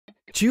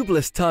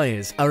Tubeless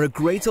tyres are a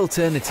great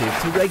alternative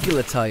to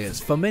regular tyres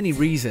for many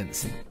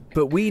reasons,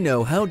 but we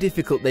know how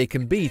difficult they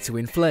can be to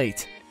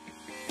inflate.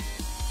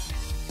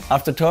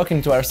 After talking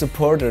to our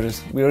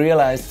supporters, we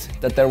realized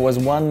that there was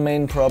one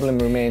main problem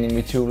remaining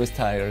with tubeless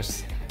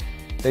tyres.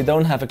 They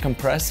don't have a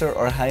compressor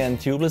or high-end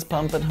tubeless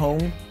pump at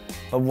home,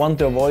 but want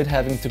to avoid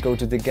having to go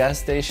to the gas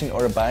station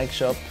or a bike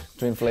shop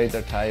to inflate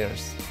their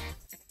tyres.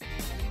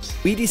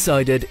 We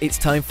decided it's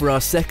time for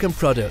our second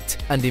product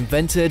and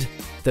invented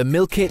the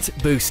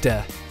milKit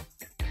booster.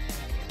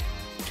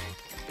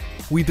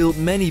 We built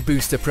many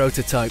booster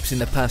prototypes in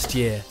the past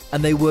year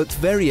and they worked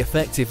very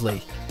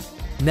effectively.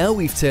 Now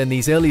we've turned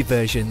these early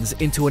versions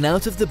into an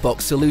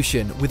out-of-the-box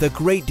solution with a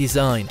great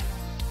design.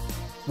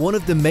 One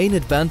of the main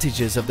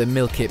advantages of the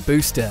milKit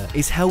booster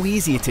is how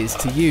easy it is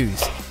to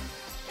use.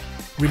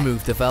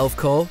 Remove the valve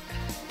core,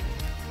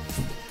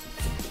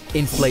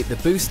 inflate the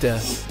booster,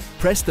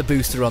 press the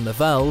booster on the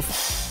valve,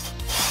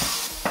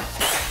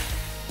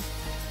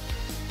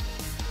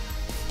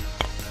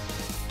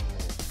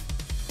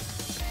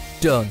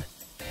 done.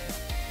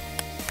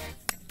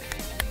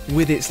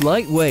 With its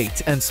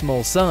lightweight and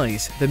small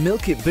size, the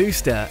milKit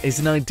booster is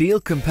an ideal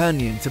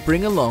companion to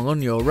bring along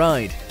on your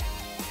ride.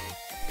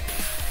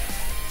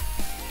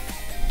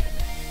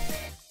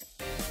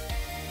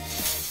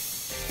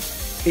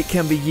 It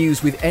can be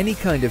used with any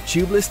kind of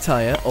tubeless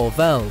tyre or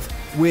valve,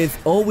 with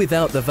or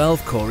without the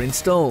valve core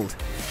installed.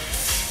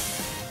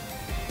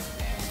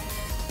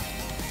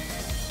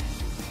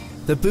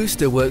 The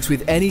booster works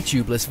with any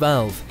tubeless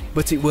valve,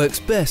 but it works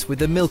best with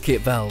the milKit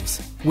valves,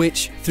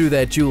 which, through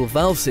their dual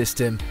valve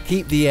system,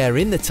 keep the air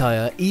in the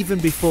tyre even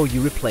before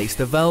you replace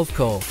the valve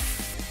core.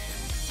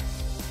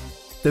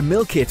 The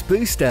milKit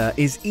booster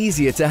is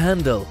easier to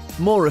handle,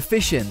 more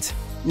efficient,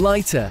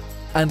 lighter,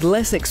 and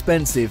less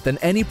expensive than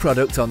any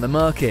product on the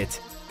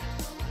market.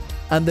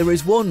 And there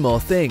is one more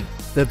thing.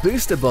 The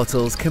booster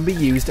bottles can be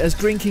used as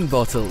drinking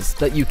bottles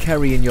that you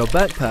carry in your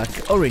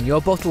backpack or in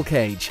your bottle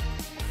cage.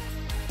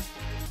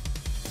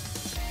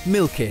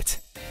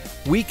 milKit.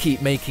 We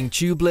keep making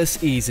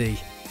tubeless easy.